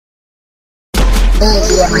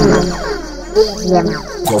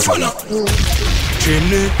Governor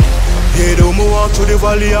Chimney. Hey, do me walk through the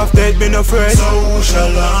valley of death, me no afraid. So who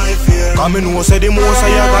shall I fear? Come in, who say the most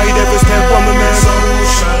I guide every step on me man. So who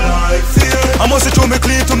shall I fear? I must see through me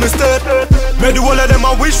clean to me step. Made the whole of them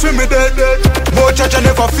I wish for me dead. But Chacha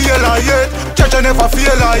never feel like yet. Chacha never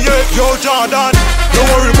feel like yet. Yo Jordan, don't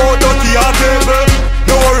worry about dirty and evil.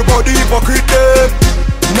 Don't worry about the hypocrite them.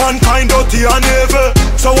 Mankind dirty and evil.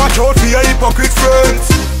 So watch out for your hypocrite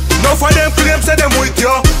friends. Now for them claim say them with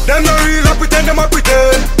you. Them no real I pretend them a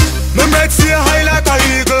pretend. Me make see high like a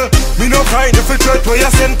eagle. Me no kind of a threat where you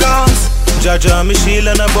sentence. Jaja me shield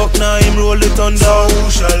and a buck now him roll the thunder. So who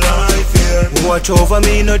shall I fear? Watch over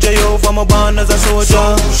me no Jehovah, my born as a soldier.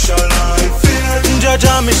 So who shall I fear?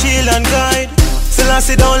 Jaja me shield and guide.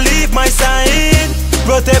 Selassie don't leave my side.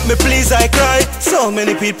 Protect me please I cry. So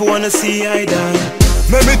many people wanna see I die.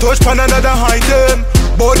 Make me touch pan another hide them.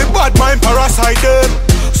 But the bad mind parasite them.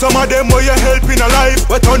 Some of them where you help in a life,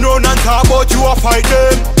 but turn round and talk about you a fight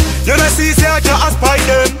them. You know see say Jaja a spite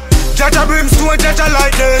them. Jaja brimstone, Jaja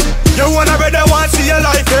light them. You wanna brother want see your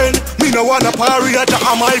life end. Me no wanna parry Jaja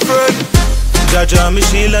a my friend. Jaja me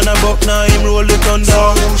shield and a buck now him roll the thunder.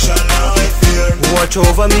 So who shall I fear? Watch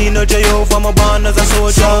over me no Jehovah, my born as a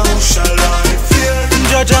soldier. So who shall I fear?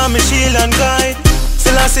 Jaja me shield and guide.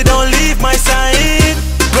 Selassie don't leave my side.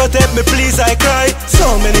 Protect me please I cry.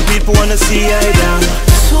 So many people wanna see I die.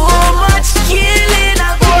 So much killing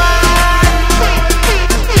a go on.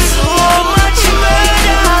 So much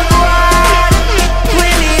murder a go on. We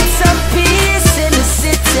need some peace in the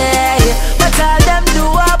city, but all them do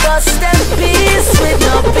a bust them peace with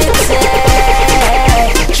no pity.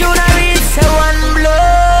 Juna reads say one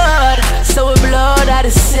blood, so we blood are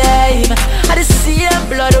the same. Are the same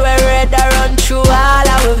blood where red a run through all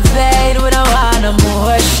our vein. We don't want no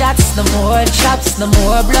more shots, no more chops, no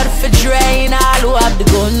more blood for drain. All who have the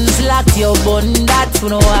guns locked your bun, that we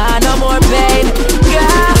don't want no more pain.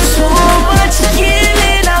 Got so much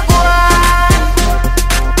killing a go on,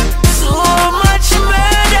 so much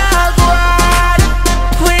murder a go on.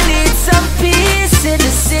 We need some peace in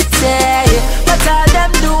the city, but all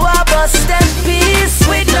them do a bust them peace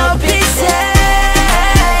with no pity.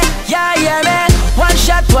 Yeah, yeah, man. One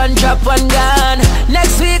shot, one drop, one gun.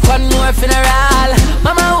 Next week, one more funeral.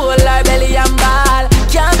 Mama hold her belly and ball.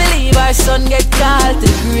 Can't believe her son get called to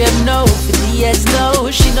the grave now. For the years now,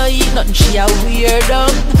 she no eat nothing, she a weirdo.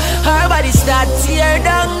 Her body start tear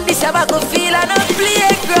down. This a back of feel on a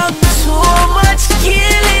playground. So much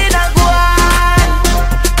killing a go on,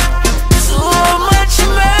 so much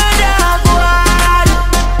murder a go on.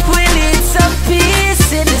 We need some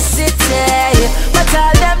peace in the city, but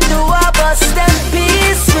all them do a bust them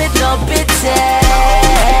peace with no pity.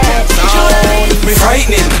 Me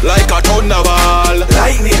frightening like a thunderball.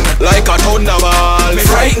 Lightning Like a thunderball. Me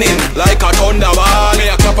frightening like a thunderball. Me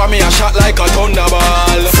a clap and me a shot like a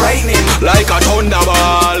thunderball. Frightening Like a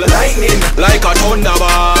thunderball. Lightning Like a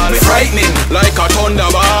thunderball. Me frightening Like a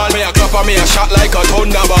thunderball. Me a clap and me a shot like a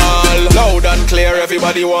thunderball. Loud and clear,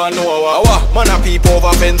 everybody want know our. Man a peep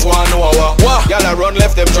over fence want know our. Y'all a run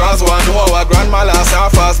left them draws want know our. Grandma last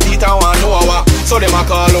half fast beat and want know our. So them a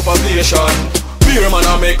call up a station. Beer man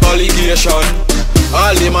a make allegation.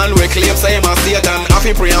 All the man we claim say him a Satan.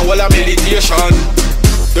 Happy pray and well a meditation.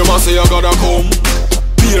 Them a say you gotta come.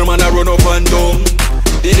 Beer man a run up and down.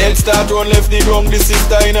 The dead start run left the ground. The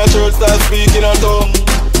sister in a church start speaking a tongue.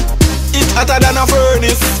 It hotter than a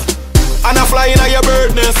furnace, and a fly in a your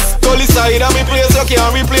birdness. Gully side of me place you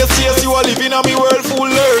can't replace. Chase you a living a me world full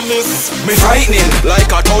learnness. Me frightening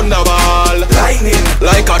Like a thunderball. Lightning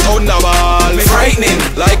Like a thunderball. Me frightening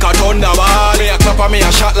Like a thunderball. Me a clap and me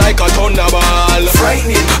a shot like a thunderball.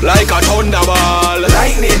 Frightening Like a thunderball.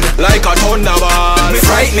 Lightning Like a thunderball. Me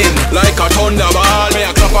frightening Like a thunderball. Me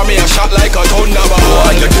a clap and me a shot like a thunderball.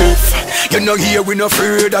 Boy, you deaf. You know here we no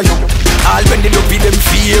afraid of you. All when they look with them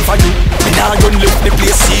favor you. Me nah run left the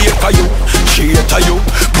place safe for you. Shit to you.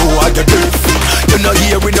 Boy, you deaf. You know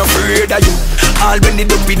here we no afraid of you. All when they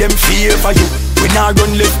look with them favor you. We nah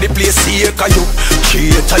run left the place safe for you.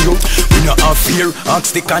 Shit to you. We no have fear.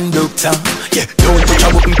 Ask the conductor. Yeah, don't touch a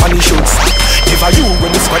button pan the shoots. Never you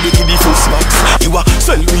when the squad give the full smacks. You a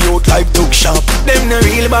sell me out like dog shop. Them no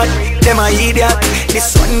real bad, them a idiot.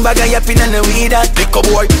 This one bag of yapping and a weed that. Pick a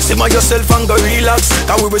boy, simmer yourself and go relax.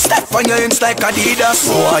 Cause we will step on your ends like Adidas.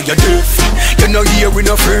 Boy, you deaf. You know here we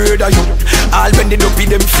no afraid of you. All when they don't be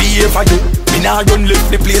them favor you. Me nah run left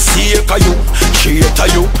the place safe for you. Shit to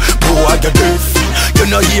you. Boy, you deaf. You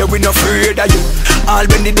know here we no afraid of you. All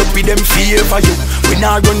when they don't be them favor you. We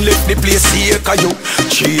nah run left the place safe for you.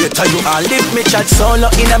 Shit to you. I live me chat solo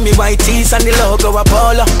in a me white tees and the logo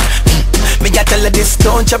Apollo. Me a tell her this,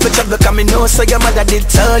 don't trouble, cause me know so your mother did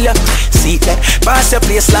tell ya. See that, pass your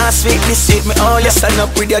place last week, this week me all ya. Stand up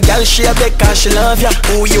with your girl, she a beg cause she love ya.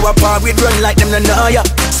 Who you a par with run like them no know ya.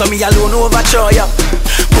 So me alone overthrow ya.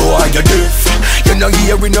 Boy, you deaf, you no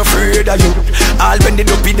hear we no afraid of you. All bend it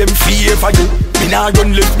up in them favor you. Me nah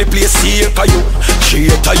run left the place safe for you.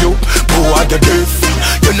 Straight to you, boy, you deaf,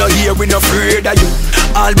 you no hear we no afraid of you.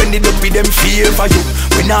 All bend it up in them favor you.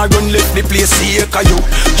 We nah run left the place safe for you.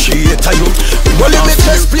 Straight to you. Well, if me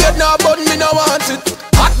chest plate now, but me no want it.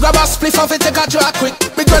 Hot grab a spliff and fi take a drag quick.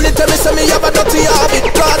 Big granny tell me say me have a dirty habit.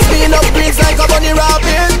 Cause me up greens like a bunny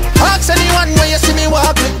rabbit. Ask anyone when you see me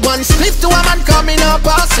walk with. One spliff to a man coming up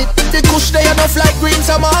pass it. The kush they enough like greens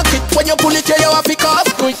a market. When you pull it here you have to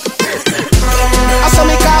cough quick. I saw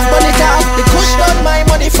me cough bunny cough. The kush done my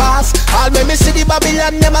money fast. All when me see the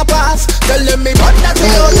Babylon them a pass. Tell them me but that we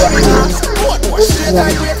don't do it fast. What more straight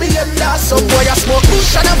I grade me them last. Some boy a smoke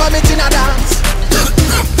kush and a vomit in a dance.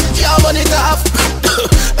 Yeah, money tough.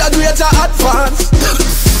 That greater advance.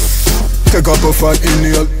 Take a puff and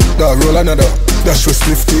inhale. That roll another. Dash with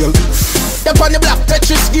spliff tail. Step on the black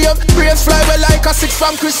Tetris game. Brains fly well like a 6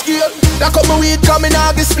 from Chris Gale. That come weed coming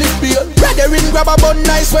out the split bill. Ready ring grab a bun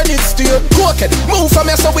nice when it's steel. Cooked, move from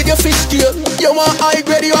here so with your fish tail. You want high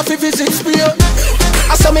grade you have to visit spear.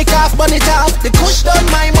 I saw me cough bunny top. The kush done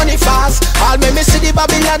my money fast. All when me see the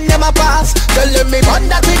Babylon them a pass. Tell them me run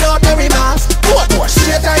that without no remarks. What more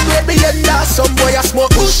straight I grade me in that. Some boy a smoke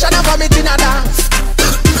kush and a vomit in a dance.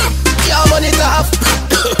 Yeah, money top.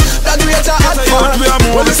 That greater advance. We a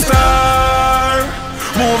movie star,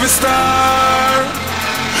 movie star.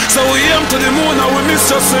 So we aim to the moon and we miss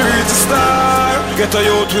just to reach the star. Get a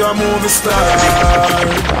youth, we a movie star,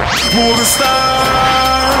 movie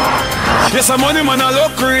star. Yes, a money man a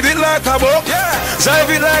look, read it like a book,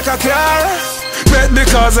 drive it like a car. Bet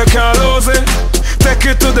because I can't lose it, take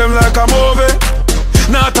it to them like a movie.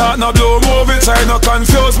 Not talk, no blow movie, try no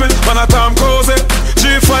confuse me, man a Tom Cruise.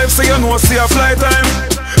 G5 say you know see a flight time.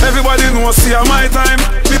 Everybody know see a my time.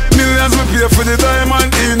 Millions me pay for the diamond.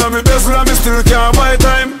 You know me best and me still can't buy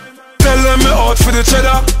time. Tell them me out for the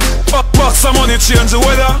cheddar. Box of money change the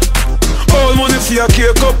weather. All money for your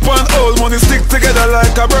cake up and all money stick together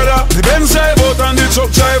like a brother. The Benz drive out and the truck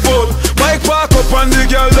drive out. Bike park up and the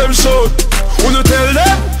girl them shout. When you tell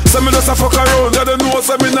them, say me just a fuck around. You don't know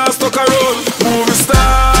say me not stuck around. Movie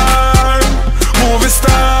star, movie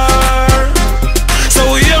star. So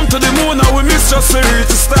we aim to the moon and we miss just to reach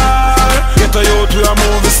the star. Get a youth, we a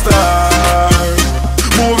movie star,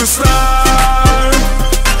 movie star.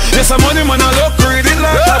 Yes, a money man a look, read it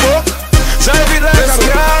like a book, drive it like a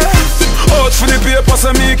car. Out for the paper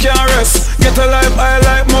so me can't rest. Get a life high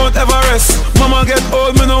like Mount Everest. Mama get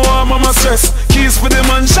old, me no want mama stress. Keys for the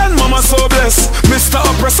mansion, mama so blessed. Mr.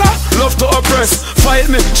 Oppressor, love to oppress. Fight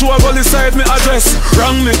me, through a gully side me address.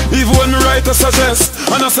 Wrong me, even when me write to suggest.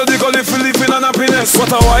 And I said the gully for living and happiness.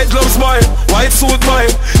 What a white gloves boy, white suit boy.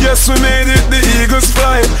 Yes we made it, the eagles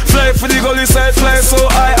fly. Fly for the gully side, fly so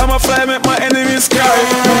high. I'm a fly, make my enemies cry.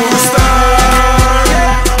 Movie star,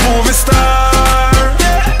 movie star.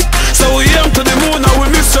 So we aim to the moon and we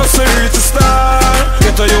miss just to reach the star.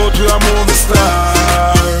 Get a youth, we a movie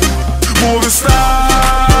star, movie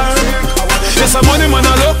star. Yes, a money man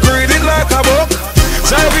a look, read it like a book,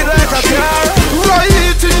 drive it like a car.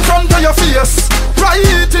 Right in front of your face,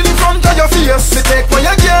 right in front of your face. Me take what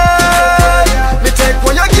you get, me take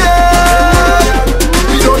what you get.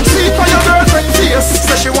 Me don't see for your girlfriend face.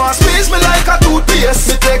 Say she wants squeeze me like a toothpaste.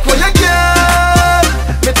 Me take what you get,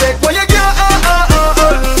 me take what you get.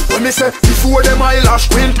 When me say before them eyelash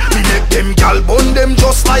quint, me make them gal bun them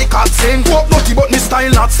just like a sing. Walk nutty but me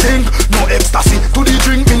style not stink. No ecstasy to the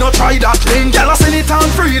drink, me no try that thing. Gal a send it on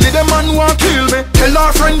freely, the man want kill me. Tell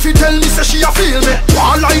her friend fi tell me say she a feel me.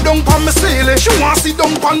 Want lie down pon me steely. She want sit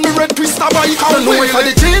down pon me red twister bike and wheel. For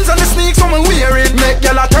the jeans and the sneaks I'm wearing, make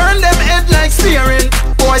gal a turn them head like steering.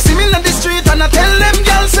 Boy see me in the street and I tell them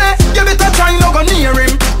gal say you better try no go near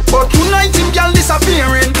him. But tonight him gal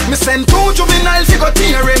disappearing. Me send 2 juvenile fi go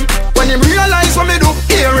tear him. When him realize what me do,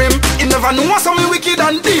 hear him. He never know what's me wicked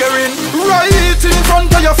and daring. Right in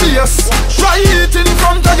front of your face, right in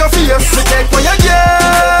front of your face. Me take what you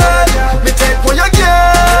get, me take what you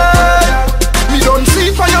get. Me don't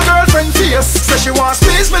see for your girlfriend face. Say she wants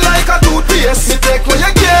squeeze me like a toothpaste. Me take what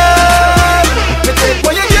you get, me take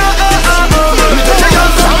what you get. Me take your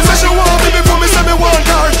girlfriend. Say she want me before me say me want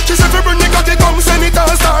her. She say fi bring the cocky come send it all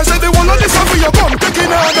stars. Say the whole of this for you come taking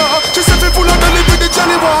order. She say fi full of belly with the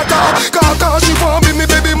jelly water. Cause she want me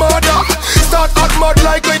baby mother. Start act mad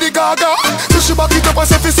like Lady Gaga. So she back it up and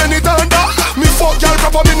say fi send it under. Me fuck girl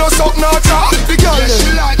proper me no suck nata. The girl yeah,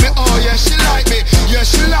 she like me, oh yeah, she like me. Yeah,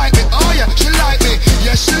 she like me, oh yeah.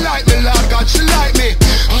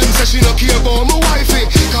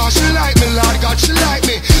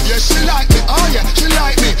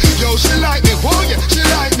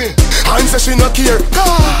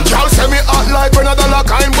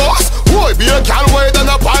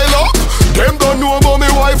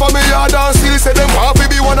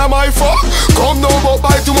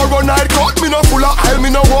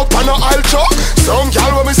 a walk on a aisle truck. Some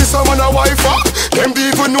gal when me see some on a wife up, them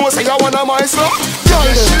even know say I wanna my slap.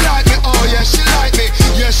 Yeah, she like me, oh yeah, she like me.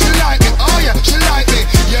 Yeah, she like me, oh yeah, she like me.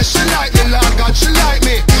 Yeah, she like me, Lord God, she like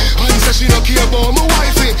me. And say she no care about my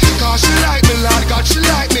wifey, cause she like me, Lord God, she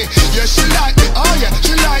like me. Yeah, she like me, oh yeah,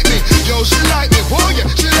 she like me. Yo, she like me, oh yeah,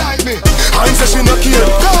 she like me. And say she no care,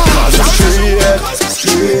 cause I'm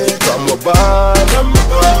straight from my bottom.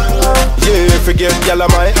 Yeah, forget gyal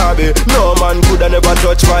my hobby. No man coulda never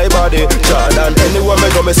touch my body. Jordan, anywhere me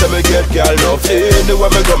go me say me get gyal love.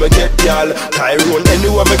 Anywhere me go me get gyal. Tyrone,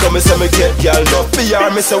 anywhere me go me say me get gyal love.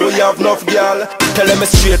 PR me say we have enough gyal. Tell them me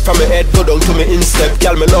straight from my head go down to me instep.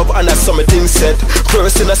 Gyal me love and that's some thing set.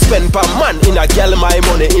 Person I spend per man in a gyal my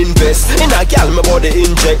money invest. In a gyal my body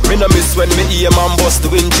inject. Me no miss when me hear man bust the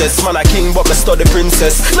winches. Man a king but me study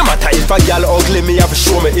princess. No matter if a gyal ugly me have to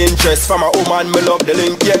show me interest. From a woman me love the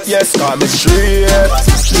link yet yes. Call me straight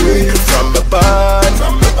from my band.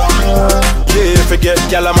 Yeah, forget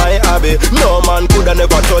gyal my hobby. No man coulda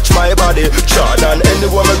never touch my body. Jordan,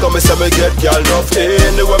 anywhere me go me say me get gyal love.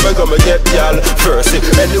 Anywhere me go me get gyal. First,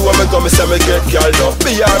 anywhere me go me say me get gyal love.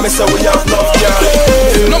 PR me say we have enough gyal.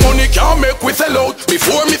 No money can make we sell out.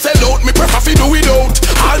 Before me sell out, me prefer fi do without.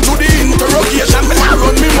 All to the interrogation, me I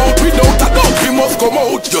run me mouth without a doubt. We must come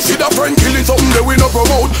out. You see the friend killing something that we no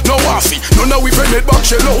promote. No waffy, none of we friend it back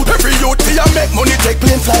shell out. Every youth see a make money take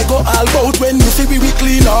plane fly go all bout. When you see we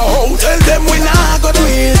clean our house. Tell them we nah go do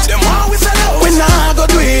it. Them how we sell out. We nah go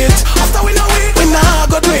do it. After we know it, we nah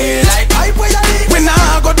go do it. Like pipe where you live. We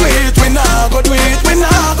nah go do it. We nah go do it. We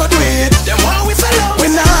nah go do it. Them how we sell out. We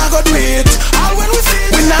nah go do it. All when we see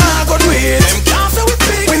we nah go do it. Them can't say we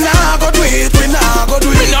speak. We nah go do it. We nah go do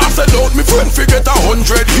it. Me nah sell out. Me friend forget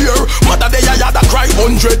 100 here. Mother day I had a cry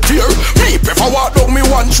 100 tear. Me prefer walk down me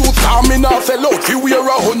one shoot. Cause me nah sell out. We wear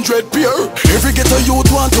 100 pair. Every ghetto youth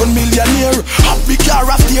want 1 millionaire. Have big car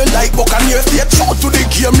a steal like Buccaneer. Stay short to the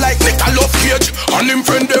game like Nicolas Cage. And him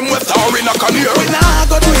friend them with our in a career. We nah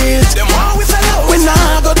go do it. Them how we sell out. We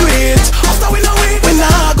nah go do it. After we know it, we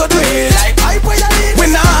nah go do it. Like pipe where you live. We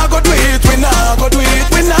nah go do it. We nah go do it.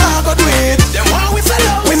 We nah go do it. Them how we sell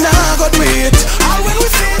out. We nah go do it. All when we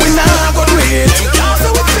see, we nah go do it. Them can't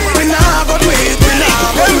say we see. We nah go do it. We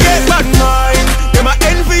nah go do it. Them get bad mind. Them a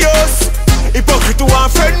envious. Hypocrite who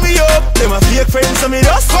want friend me up. Them a fake friends so me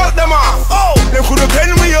just cut them off. Oh, them coulda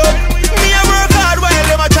pen me up. Me a work hard while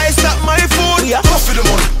them a try stop my food. Yeah. Puff for the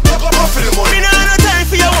money, puff for the money. Me nah no time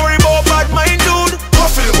for you worry about bad mind dude.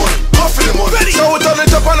 Puff for the money, puff for the money. Ready. So we turn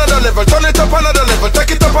it up another level, turn it up another level,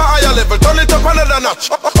 take it up a higher level, turn it up another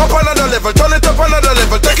notch. Up another level, turn it up another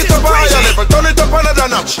level, take it up a higher level, turn it up another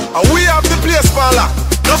notch. And we have the place for lock.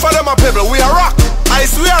 Enough of them a pebble, we a rock.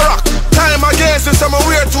 Ice we a rock. Time against us, I'm a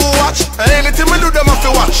weird to watch. And anything we do, them have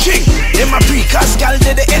to watch. Ching, them a precast gal,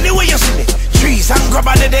 they anywhere you see me. Trees and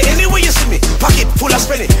grabber, they anywhere you see me. Pocket full of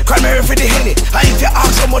spending, cranberry for the henny. And if you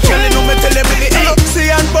ask how much, you know me tell them me. Hey, see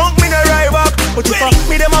and bunk me no right back. But if fuck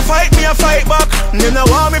me, them a fight back. Them no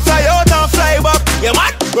want me fly out and fly back. Yeah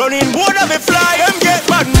man, running board of me fly. Them get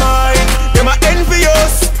bad mind, them a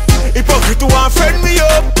envious. Hypocrite who want friend me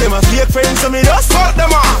up. Them a fake friends so me just cut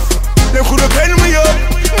them off. Them coulda pen me up.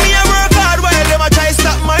 Me a work hard while them a try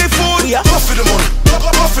stop my food. Yeah. Puff for the money,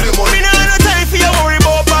 puff for the money. Me nah no time for you worry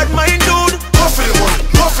about bad mind dude. Puff for the money,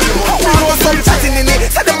 puff for the money. We know some chatting in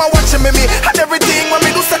it, say them a watching me. And everything when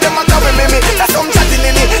me do, say them a covering me. That's some chatting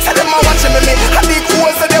in it, say them a watching me. And the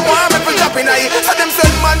cool say them want me for dropping in it. So them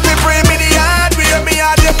send man me pray me the hard way. Me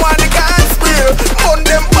hard them want the can't spray. On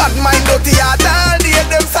them bad mind dirty hard all day.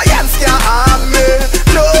 Them science can't harm me.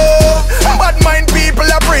 No, bad mind people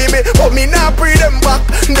a pray me, but me nah pray them back.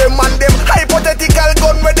 Them and them hypothetical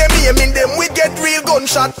gun where them aiming them, we get real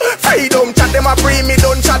gunshot. Freedom chat them a pray me,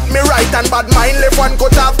 don't chat me right. And bad mind left one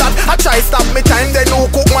cut off that. I try stop me time, they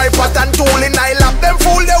no cook my pot and tool in I lap. Them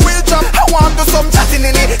fool they will drop. I want to some chatting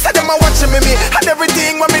in it, say them a watching me. And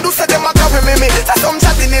everything when me do, say them a copy me. Say some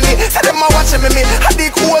chatting in it, say them a watching me. And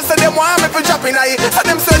the cool say them want me for dropping I. So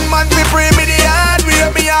them send man me pray me the hard way.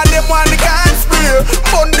 Me and them want the can't spray.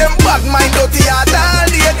 Bun them bad mind dirty hard all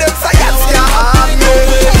day. Them science can't harm me.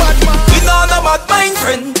 We know no bad mind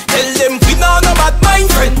friend. Tell them we know no bad mind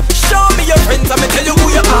friend. Show me your friends and me tell you who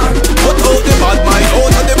you are. Put out the bad mind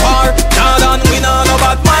out of the bar. Jordan, we know no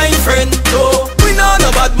bad mind friend. No, we know no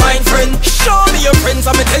bad mind friend. Show me your friends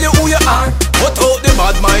and me tell you who you are. Put out the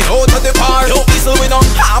bad mind out of the bar. Yo, so we don't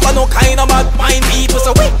have no kind of bad mind people.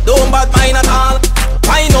 So we don't bad mind at all.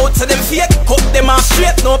 Find out so them fake, cut them off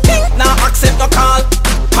straight. No pink, nah accept no call.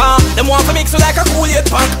 Them want to mix you like a Kool-Aid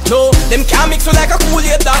pack. No, them can't mix you like a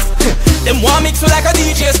Kool-Aid dust. Them want mix you like a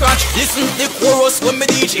DJ scratch. Listen the chorus when me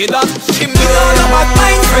DJ that. Chimney on a bad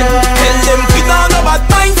mind friend. Tell them we not no bad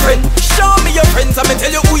mind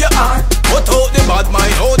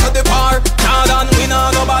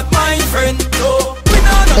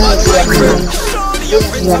friend. Show me your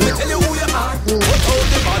friends, let me tell you who